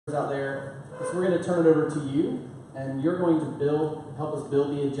out there. So we're going to turn it over to you, and you're going to help us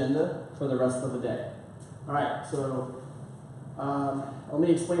build the agenda for the rest of the day. All right, so let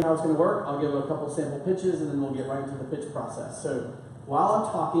me explain how it's going to work. I'll give a couple sample pitches, and then we'll get right into the pitch process. So while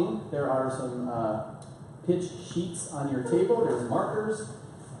I'm talking, there are some pitch sheets on your table. There's markers. If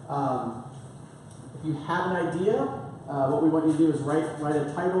you have an idea, what we want you to do is write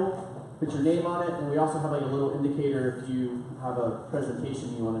a title, put your name on it, and we also have like a little indicator if you have a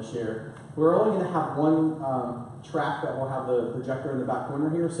presentation you want to share. We're only going to have one track that will have the projector in the back corner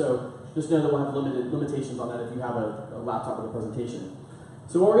here, so just know that we'll have limitations on that if you have a laptop with a presentation.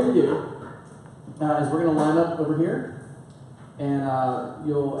 So what we're going to do is we're going to line up over here, and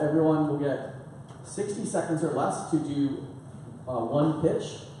everyone will get 60 seconds or less to do one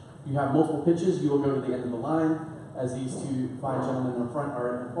pitch. If you have multiple pitches, you will go to the end of the line, as these two fine gentlemen in the front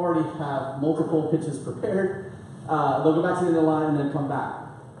already have multiple pitches prepared. They'll go back to the end of the line and then come back.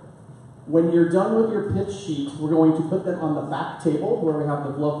 When you're done with your pitch sheet, we're going to put them on the back table where we have the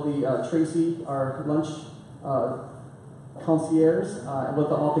lovely Tracy, our lunch concierge, and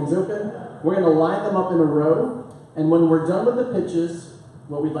let all things open. We're going to line them up in a row, and when we're done with the pitches,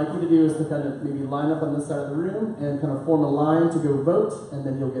 what we'd like you to do is to kind of maybe line up on this side of the room and kind of form a line to go vote, and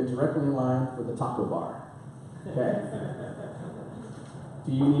then you'll get directly in line for the taco bar. Okay?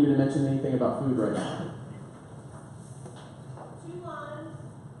 Do you need me to mention anything about food right now? Two lines,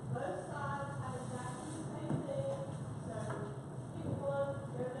 both sides have exactly the same thing. So pick one,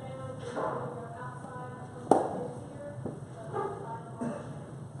 go down, go outside, come back in here.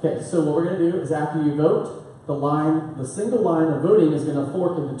 Okay, so what we're going to do is after you vote, the single line of voting is going to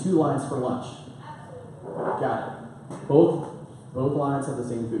fork into two lines for lunch. Absolutely. Got it. Both lines have the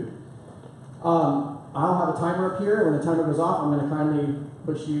same food. I'll have a timer up here. When the timer goes off, I'm going to kindly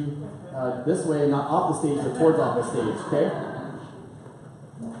push you this way, not off the stage, but towards off the stage, okay?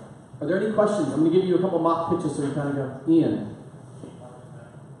 Are there any questions? I'm going to give you a couple mock pitches so you kind of go, Ian.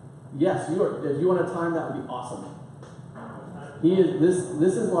 Yes, you are. If you want to time, that would be awesome.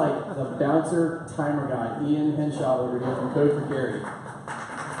 This is like the bouncer timer guy, Ian Henshaw over here from Code for Gary.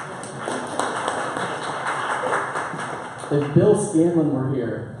 If Bill Scanlon were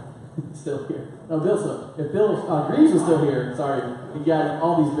here, still here. No, if Bill Greaves was still here, sorry, you got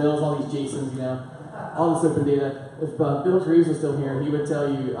all these Bills, all these Jasons, all this open data. If Bill Greaves was still here, he would tell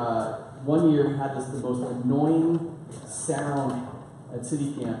you, one year we had the most annoying sound at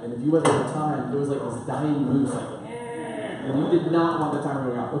Citycamp, and if you went at the time, it was like this dying moose, like, and you did not want the timer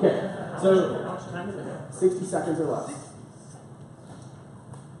going off. Okay, so 60 seconds or less.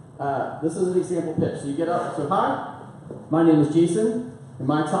 This is an example pitch. So you get up, so hi, my name is Jason, and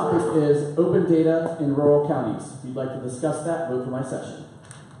my topic is open data in rural counties. If you'd like to discuss that, vote for my session.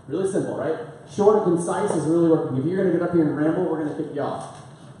 Really simple, right? Short and concise is really working. If you're going to get up here and ramble, we're going to kick you off.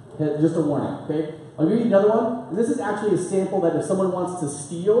 Just a warning, okay? I'll give you another one. And this is actually a sample that if someone wants to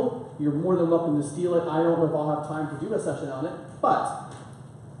steal, you're more than welcome to steal it. I don't know if I'll have time to do a session on it, but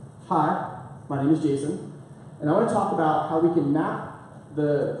hi, my name is Jason, and I want to talk about how we can map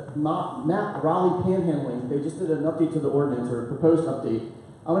Raleigh panhandling. They just did an update to the ordinance, or a proposed update.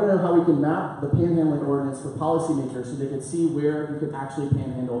 I want to know how we can map the panhandling ordinance for policymakers so they can see where you can actually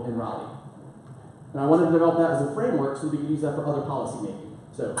panhandle in Raleigh. And I want to develop that as a framework so we can use that for other policy making.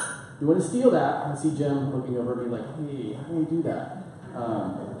 So if you want to steal that, I see Jim looking over at me like, hey, how do we do that?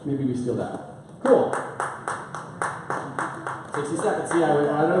 Maybe we steal that. Cool. 60 seconds. See, I went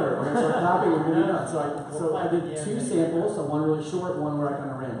right over. We're going to start clapping. We're going to be done. So I did two samples. So one really short, one where I kind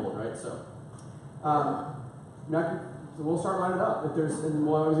of rambled, right? So, so we'll start lining up. If there's, and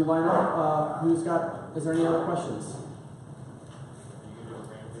we'll always line up. Is there any other questions?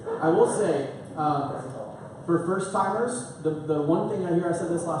 I will say, for first timers, the one thing I hear, I said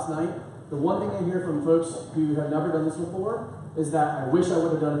this last night, the one thing I hear from folks who have never done this before is that I wish I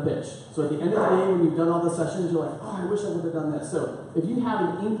would have done a pitch. So at the end of the day, when you've done all the sessions, you're like, oh, I wish I would have done this. So if you have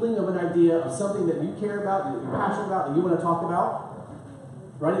an inkling of an idea of something that you care about, that you're passionate about, that you want to talk about,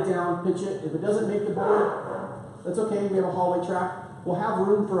 write it down, pitch it. If it doesn't make the board, that's okay. We have a hallway track. We'll have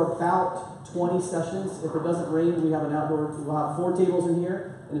room for about 20 sessions. If it doesn't rain, we have an outdoor, we'll have 4 tables in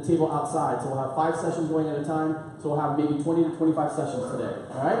here and a table outside. So we'll have 5 sessions going at a time. So we'll have maybe 20 to 25 sessions today.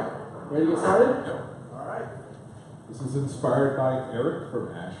 All right? Ready to get started? Yep. All right. This is inspired by Eric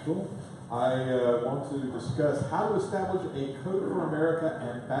from Asheville. I want to discuss how to establish a Code for America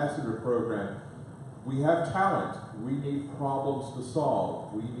ambassador program. We have talent. We need problems to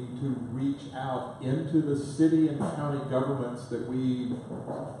solve. We need to reach out into the city and county governments that we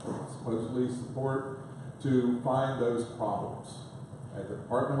supposedly support to find those problems at the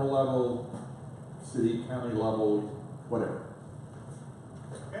departmental level, city, county level, whatever.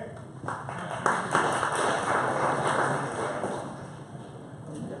 Okay.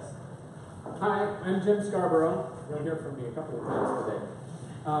 I'm Jim Scarborough. You'll hear from me a couple of times today.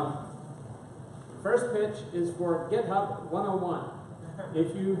 First pitch is for GitHub 101.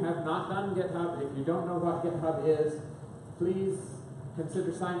 If you have not done GitHub, if you don't know what GitHub is, please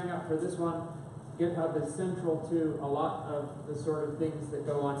consider signing up for this one. GitHub is central to a lot of the sort of things that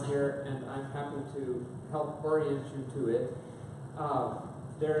go on here, and I'm happy to help orient you to it.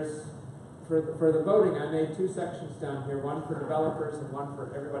 For the voting, I made two sections down here, one for developers and one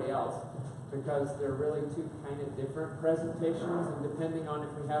for everybody else, because they're really two kind of different presentations, and depending on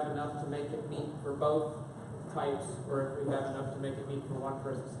if we have enough to make it meet for both types, or if we have enough to make it meet for one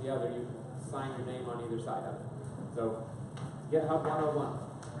versus the other, you can sign your name on either side of it. So, GitHub 101.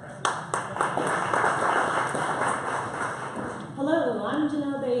 Hello, I'm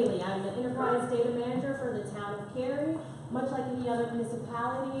Janelle Bailey. I'm the Enterprise Data Manager for the town of Cary. Much like any other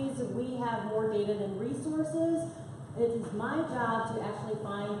municipalities, we have more data than resources. It is my job to actually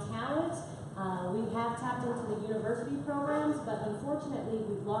find talent. We have tapped into the university programs, but unfortunately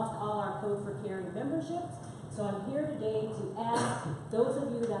we've lost all our Code for Cary memberships. So I'm here today to ask those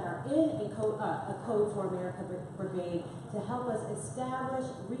of you that are in a Code for America brigade to help us establish,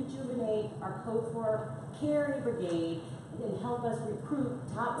 rejuvenate our Code for Cary brigade and help us recruit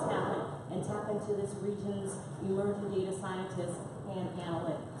top talent and tap into this region's emerging data scientists and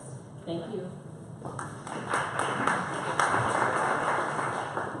analytics. Thank you.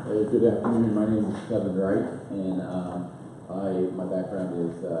 Hey, good afternoon. My name is Kevin Wright, and my background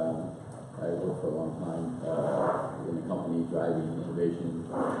is I worked for a long time in a company driving innovation,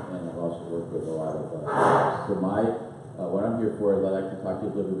 and I've also worked with a lot of what I'm here for is I'd like to talk to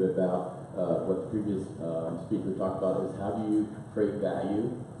you a little bit about what the previous speaker talked about is how do you create value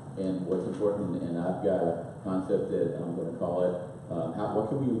and what's important, and I've got a concept that I'm going to call it what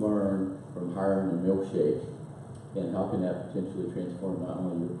can we learn from hiring a milkshake, and how can that potentially transform not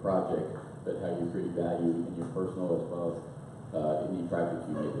only your project but how you create value in your personal as well as any project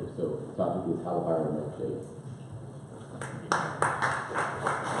you make. So the topic is how to hire a milkshake.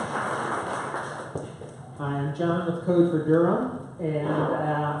 Hi, I'm John with Code for Durham, and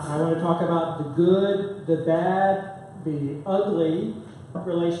I want to talk about the good, the bad, the ugly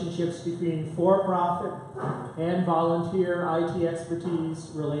relationships between for-profit and volunteer IT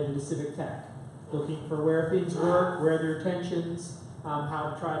expertise related to civic tech. Looking for where things work, where there are tensions,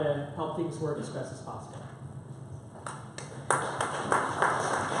 how to try to help things work as best as possible.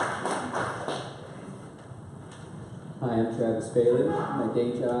 Hi, I'm Travis Bailey. My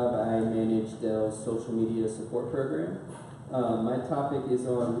day job, I manage Dell's social media support program. My topic is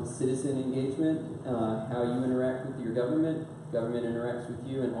on citizen engagement, how you interact with your government interacts with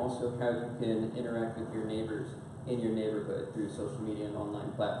you, and also how you can interact with your neighbors in your neighborhood through social media and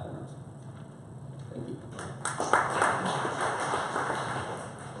online platforms. Thank you.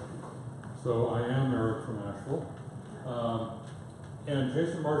 So I am Eric from Asheville. And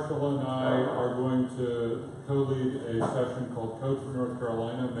Jason Marshall and I are going to co-lead a session called Code for North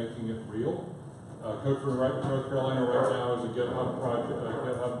Carolina, Making It Real. Code for North Carolina right now is a GitHub project,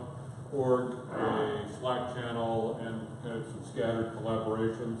 GitHub org, a Slack channel, and kind of some scattered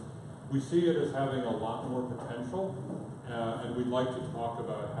collaborations. We see it as having a lot more potential, and we'd like to talk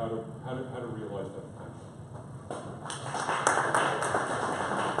about how to realize that potential.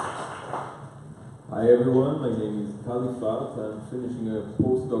 Hi everyone, my name is Kali Fat. I'm finishing a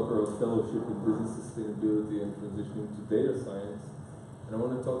postdoctoral fellowship in business sustainability and transitioning to data science. And I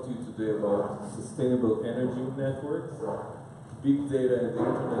want to talk to you today about sustainable energy networks. Big data and the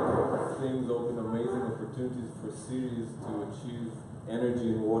Internet of Things open amazing opportunities for cities to achieve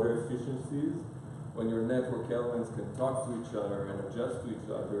energy and water efficiencies. When your network elements can talk to each other and adjust to each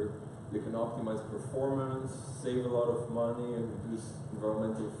other, they can optimize performance, save a lot of money, and reduce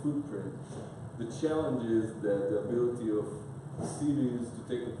environmental footprint. The challenge is that the ability of cities to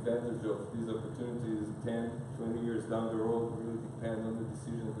take advantage of these opportunities 10, 20 years down the road really depend on the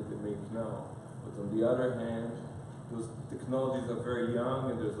decisions that they make now. But on the other hand, those technologies are very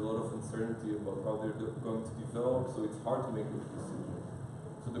young and there's a lot of uncertainty about how they're going to develop, so it's hard to make those decisions.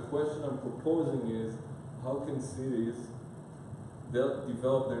 So the question I'm proposing is, how can cities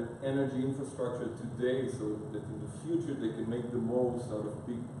develop their energy infrastructure today so that in the future they can make the most out of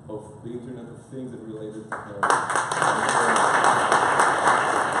the Internet of Things and related technology.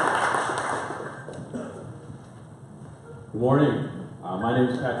 Good morning. My name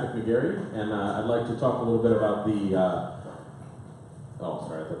is Patrick McGarry, and I'd like to talk a little bit about the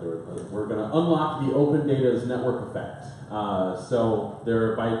we're going to unlock the open data's network effect.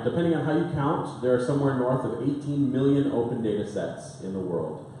 Depending on how you count, there are somewhere north of 18 million open data sets in the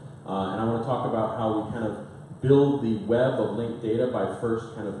world. And I want to talk about how we kind of build the web of linked data by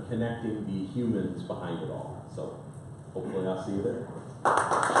first kind of connecting the humans behind it all. So hopefully I'll see you there.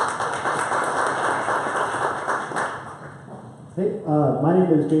 Hey, my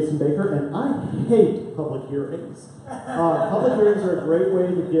name is Jason Baker, and I hate public hearings. Public hearings are a great way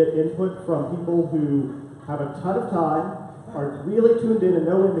to get input from people who have a ton of time, are really tuned in and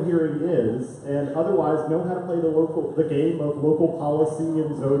know when the hearing is, and otherwise know how to play the game of local policy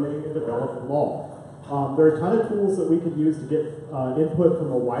and zoning and development law. There are a ton of tools that we could use to get input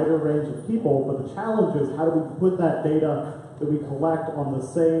from a wider range of people, but the challenge is how do we put that data that we collect on the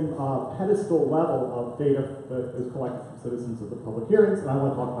same pedestal level of data that is collected from citizens of the public hearings, and I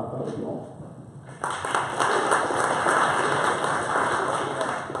want to talk about that with you all.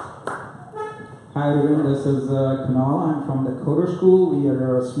 Hi everyone, this is Kunal. I'm from the Coder School. We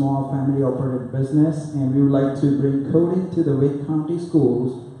are a small family-operated business, and we would like to bring coding to the Wake County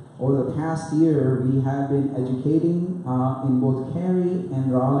schools. Over the past year, we have been educating in both Cary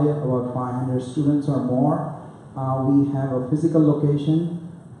and Raleigh about 500 students or more. We have a physical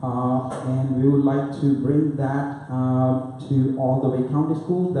location, and we would like to bring that to all the Wake County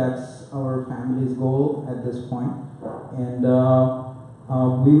schools. That's our family's goal at this point. And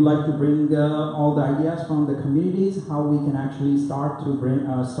we would like to bring all the ideas from the communities, how we can actually start to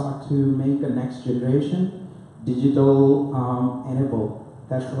make a next generation digital enabled.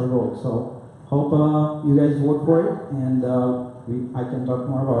 That's our goal. So hope you guys vote for it, and I can talk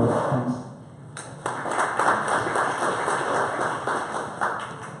more about it. Thanks.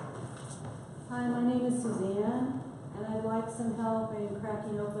 Hi, my name is Suzanne, and I'd like some help in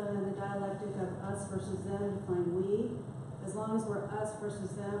cracking open the dialectic of us versus them to find we. As long as we're us versus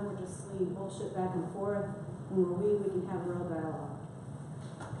them, we're just slinging bullshit back and forth. When we're we can have real dialogue.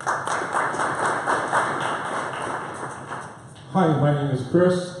 Hi, my name is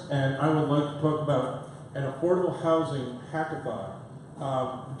Chris, and I would like to talk about an affordable housing hackathon.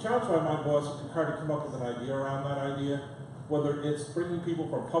 Challenged by my boss to try to come up with an idea around that idea, whether it's bringing people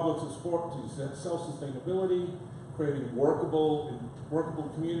from public to sport to self-sustainability, creating workable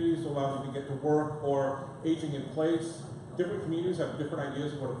communities to allow them to get to work, or aging in place. Different communities have different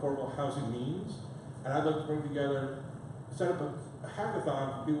ideas of what affordable housing means, and I'd like to bring together, set up a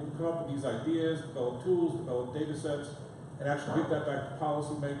hackathon for people to come up with these ideas, develop tools, develop data sets, and actually give that back to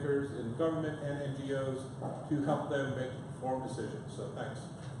policymakers in government and NGOs to help them make informed decisions. So thanks.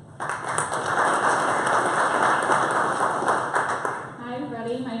 Hi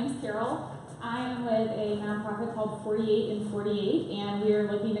everybody, my name is Carol. I am with a nonprofit called 48 in 48, and we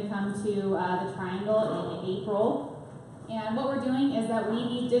are looking to come to the Triangle in April. And what we're doing is that we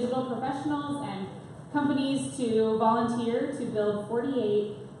need digital professionals and companies to volunteer to build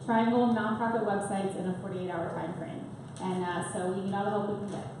 48 Triangle nonprofit websites in a 48-hour time frame. And so we need all the help we can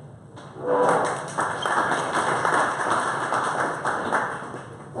get.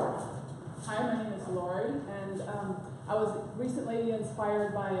 Hi, my name is Lori, and I was recently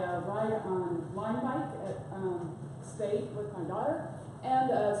inspired by a ride on line bike at State with my daughter, and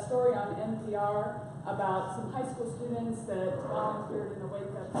a story on NPR about some high school students that volunteered in the wake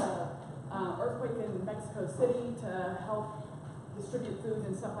of the earthquake in Mexico City to help distribute food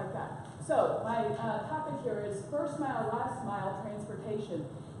and stuff like that. So my topic here is first mile, last mile transportation,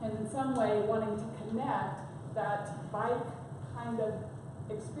 and in some way wanting to connect that bike kind of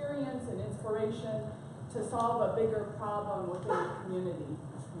experience and inspiration to solve a bigger problem within the community.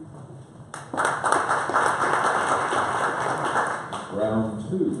 Round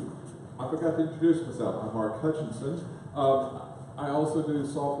two. I forgot to introduce myself. I'm Mark Hutchinson. I also do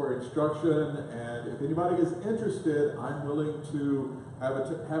software instruction, and if anybody is interested, I'm willing to have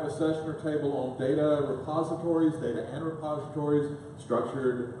a session or table on data repositories, data and repositories,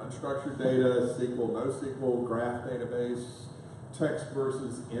 structured, unstructured data, SQL, NoSQL, graph database, text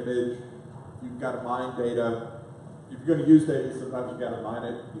versus image. You've got to mine data. If you're going to use data, sometimes you've got to mine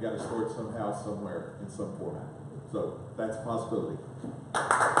it. You've got to store it somehow, somewhere, in some format. So that's a possibility.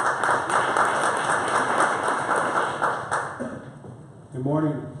 Good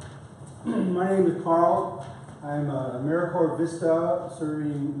morning. My name is Carl. I'm AmeriCorps Vista,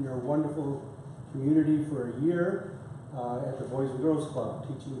 serving your wonderful community for a year at the Boys and Girls Club,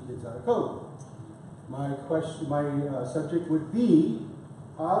 teaching kids how to code. My subject would be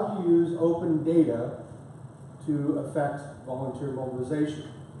how to use open data to affect volunteer mobilization.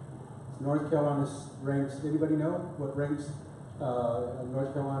 North Carolina ranks, anybody know what ranks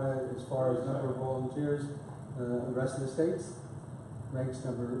North Carolina as far as number of volunteers, the rest of the states? Ranks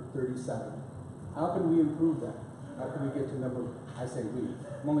number 37. How can we improve that? How can we get to I say we,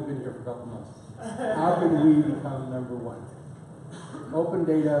 I've only been here for a couple months. How can we become number one? Open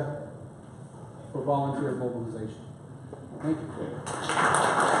data for volunteer mobilization. Thank you.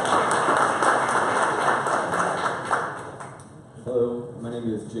 Hello, my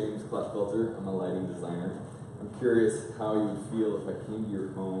name is James Klatfelter. I'm a lighting designer. I'm curious how you would feel if I came to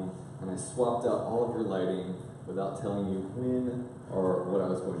your home and I swapped out all of your lighting without telling you when or what I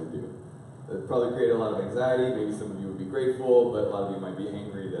was going to do. It would probably create a lot of anxiety. Maybe some of you would be grateful, but a lot of you might be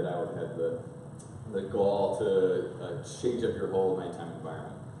angry that I would have the gall to change up your whole nighttime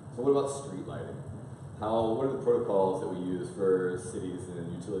environment. So what about street lighting? What are the protocols that we use for cities and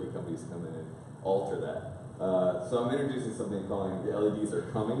utility companies to come in and alter that? So I'm introducing something calling the LEDs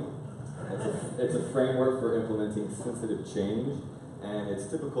are coming. It's a framework for implementing sensitive change, and it's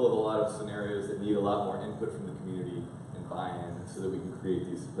typical of a lot of scenarios that need a lot more input from the community and buy-in so that we can create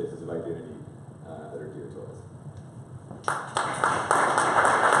these places of identity that are dear to us.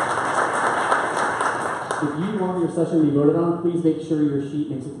 If you want your session to be voted on, please make sure your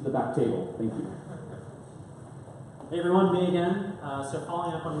sheet makes it to the back table. Thank you. Hey everyone, me again. So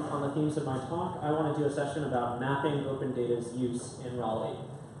following up on the themes of my talk, I want to do a session about mapping open data's use in Raleigh.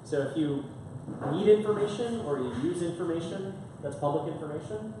 So if you need information or you use information that's public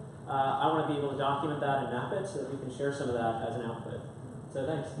information, I want to be able to document that and map it so that we can share some of that as an output. So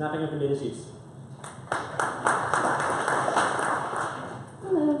thanks. Mapping open data's use.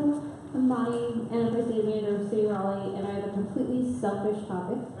 Hello, I'm Bonnie, Enterprise Data Manager of City Raleigh, and I have a completely selfish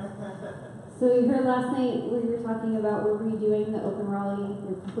topic. So we heard last night we were talking about we're redoing the Open Raleigh,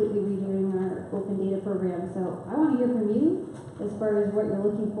 we're completely redoing our open data program. So I want to hear from you as far as what you're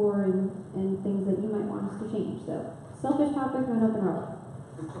looking for and things that you might want us to change. So selfish topic on Open Raleigh.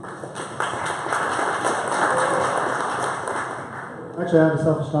 Actually, I have a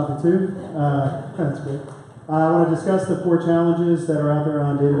selfish topic too. That's great. I want to discuss the 4 challenges that are out there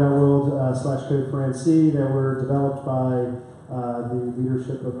on data.world/code for NC that were developed by the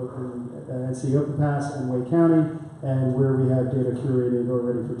leadership of NC OpenPass and Wake County, and where we have data curated or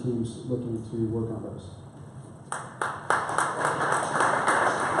ready for teams looking to work on those.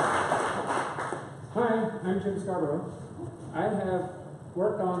 Hi, I'm Jim Scarborough. I have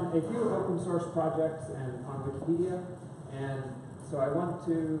worked on a few open source projects and on Wikipedia, and so I want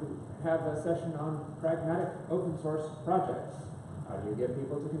to have a session on pragmatic open source projects. How do you get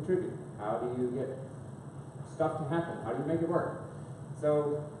people to contribute? How do you get stuff to happen? How do you make it work?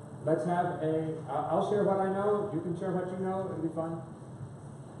 So let's have I'll share what I know, you can share what you know, it'll be fun.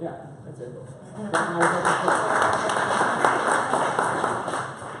 Yeah, that's it.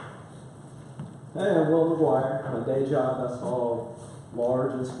 Hey, I'm Will McGuire. My day job, I solve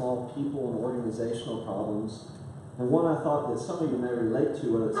large and small people and organizational problems. And one I thought that some of you may relate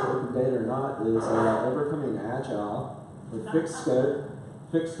to, whether it's open data or not, is overcoming agile with fixed scope,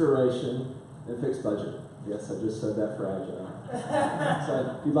 fixed duration, and fixed budget. Yes, I just said that for agile. So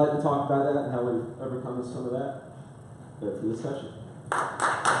if you'd like to talk about that and how we've overcome some of that, go for the session.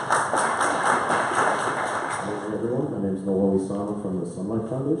 Hey everyone, my name is Noel Isama from the Sunlight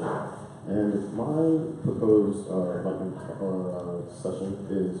Foundation, and my proposed session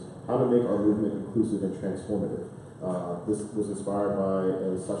is how to make our movement inclusive and transformative. This was inspired by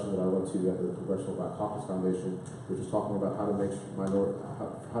a session that I went to at the Congressional Black Caucus Foundation, which was talking about how to make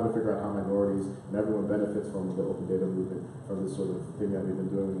how to figure out how minorities and everyone benefits from the open data movement, from this sort of thing that we've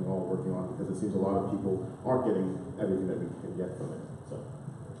been doing and all working on, because it seems a lot of people aren't getting everything that we can get from it. So.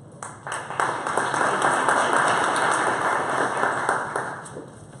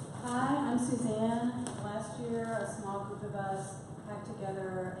 Hi, I'm Suzanne. Last year, a small group of us hacked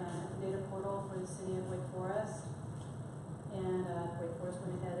together an open data portal for the city of Wake Forest. And Wake Forest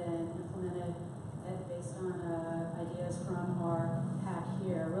went ahead and implemented it based on ideas from our hack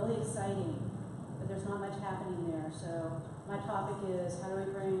here. Really exciting, but there's not much happening there. So my topic is how do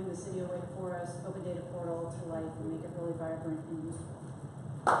we bring the city of Wake Forest open data portal to life and make it really vibrant and useful.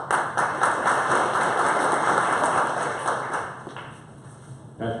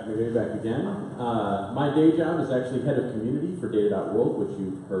 Patrick McGarry back again. My day job is actually head of community for data.world, which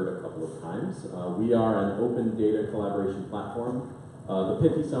you've heard a couple of times. We are an open data collaboration platform. The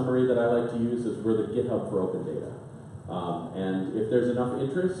pithy summary that I like to use is we're the GitHub for open data. And if there's enough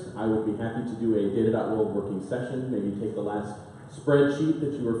interest, I would be happy to do a data.world working session, maybe take the last spreadsheet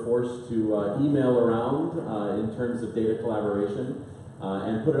that you were forced to email around in terms of data collaboration,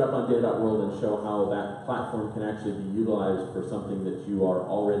 and put it up on data.world and show how that platform can actually be utilized for something that you are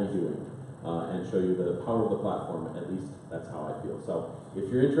already doing, and show you the power of the platform. At least that's how I feel. So if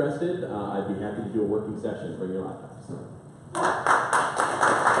you're interested, I'd be happy to do a working session. Bring your laptops.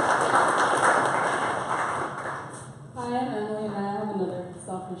 Hi, I'm Emily, and I have another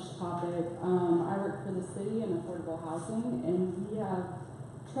selfish topic. I work for the city in affordable housing, and we have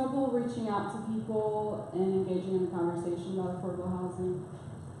trouble reaching out to people and engaging in a conversation about affordable housing,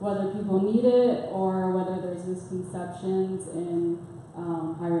 whether people need it or whether there's misconceptions in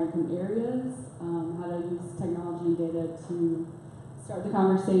higher income areas, how to use technology and data to start the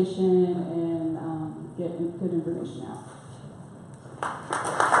conversation and get good information out.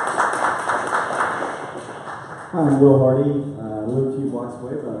 Hi, I'm Will Hardy. I live a few blocks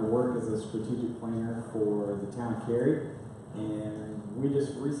away, but I work as a strategic planner for the town of Cary. And we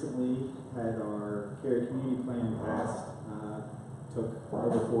just recently had our Cary Community Plan passed. Took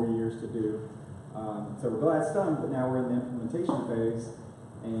over 4 years to do. So we're glad it's done, but now we're in the implementation phase.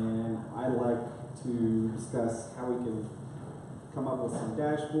 And I'd like to discuss how we can come up with some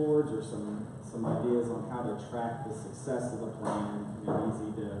dashboards or some ideas on how to track the success of the plan in an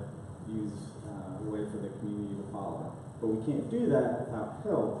easy to use way for the community to follow. But we can't do that without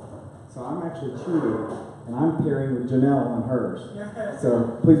help. So I'm actually tutoring, and I'm pairing with Janelle on hers.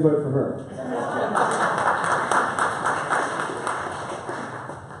 So please vote for her.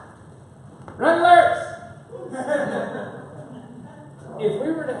 Red alerts! If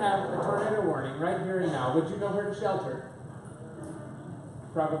we were to have a tornado warning right here and now, would you know where to shelter?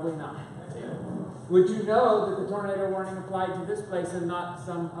 Probably not. Would you know that the tornado warning applied to this place and not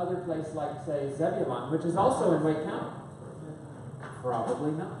some other place like, say, Zebulon, which is also in Wake County?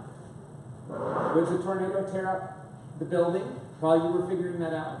 Probably not. Would the tornado tear up the building while you were figuring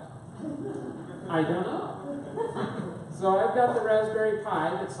that out? I don't know. So I've got the Raspberry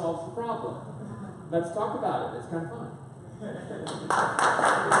Pi that solves the problem. Let's talk about it. It's kind of fun.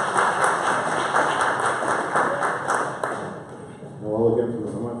 Well, again from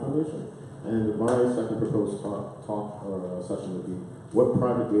the Sunlight Foundation. And my second proposed session would be what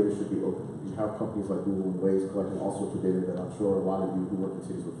private data should be open. You have companies like Google and Waze collecting all sorts of data that I'm sure a lot of you who work in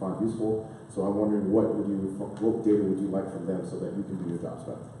cities would find useful. So I'm wondering what data would you like from them so that you can do your jobs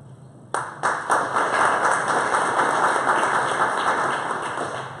better?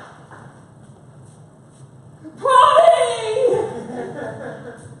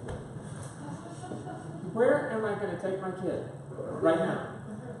 Where am I going to take my kid? Right now.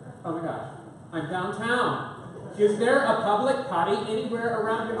 Oh my gosh. I'm downtown. Is there a public potty anywhere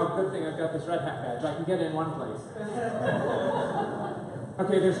around here? Oh, good thing I've got this red hat badge. I can get in one place.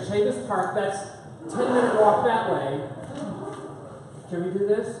 Okay, there's Chavis Park. That's 10-minute walk that way. Can we do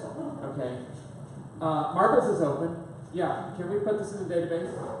this? Okay. Marbles is open. Yeah. Can we put this in the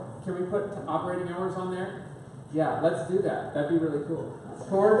database? Can we put operating hours on there? Yeah, let's do that. That'd be really cool.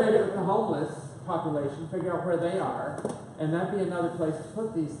 Coordinate it with the homeless population, figure out where they are, and that'd be another place to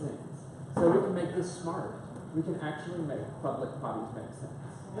put these things. So we can make this smart. We can actually make public potties make sense.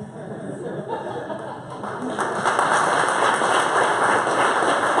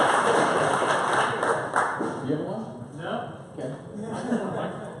 You have one? No. Okay.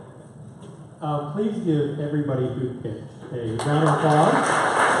 Please give everybody who pitched a round of applause.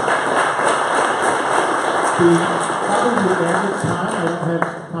 Probably the average time, I don't have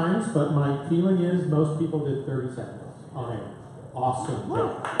times, but my feeling is most people did 30 seconds on an awesome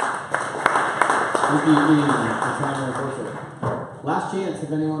day. Last chance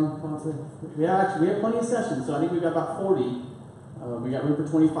if anyone wants to. We have plenty of sessions, so I think we've got about 40. We got room for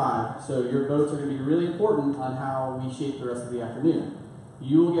 25, so your votes are going to be really important on how we shape the rest of the afternoon.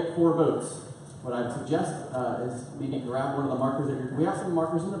 You will get 4 votes. What I'd suggest is maybe grab one of the markers we have some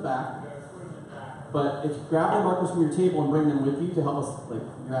markers in the back. But if you grab the markers from your table and bring them with you to help us,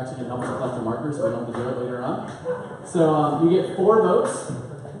 you're actually going to help us collect the markers so we don't have to do it later on. So you get 4 votes.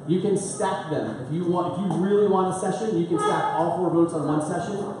 You can stack them. If you really want a session, you can stack all 4 votes on one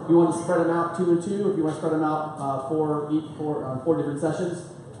session. If you want to spread them out 2 and 2, if you want to spread them out 4 different sessions,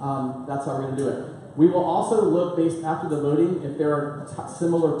 that's how we're going to do it. We will also look, based after the voting, if there are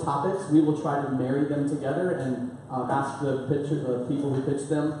similar topics, we will try to marry them together and ask the people who pitched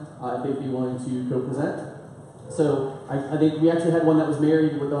them if they'd be willing to co-present. So I think we actually had one that was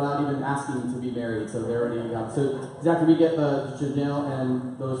married without even asking to be married, so they already got. So Zach, did we get Janelle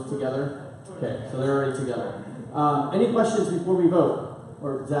and those together? Okay, so they're already together. Any questions before we vote?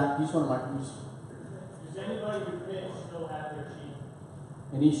 Or Zach, you just want to Does anybody who pitched still have their sheet?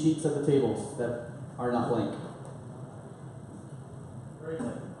 Any sheets at the tables that are not blank?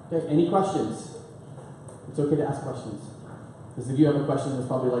 Okay, any questions? It's okay to ask questions. Because if you have a question, it's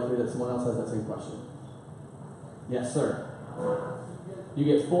probably likely that someone else has that same question. Yes, sir. You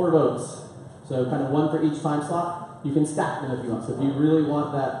get 4 votes. So kind of 1 for each time slot. You can stack them if you want. So if you really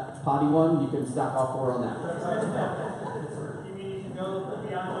want that potty one, you can stack all 4 on that. You mean you can go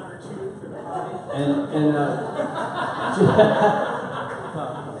beyond number 2 for the potty?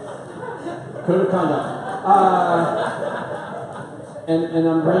 Code of conduct. And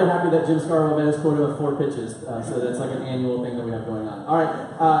I'm really happy that Jim Scarborough met his quota of 4 pitches, so that's like an annual thing that we have going on. All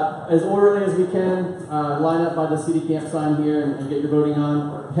right, as orderly as we can, line up by the Citycamp sign here and get your voting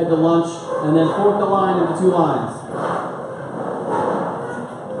on. Head to lunch, and then fork the line into 2 lines.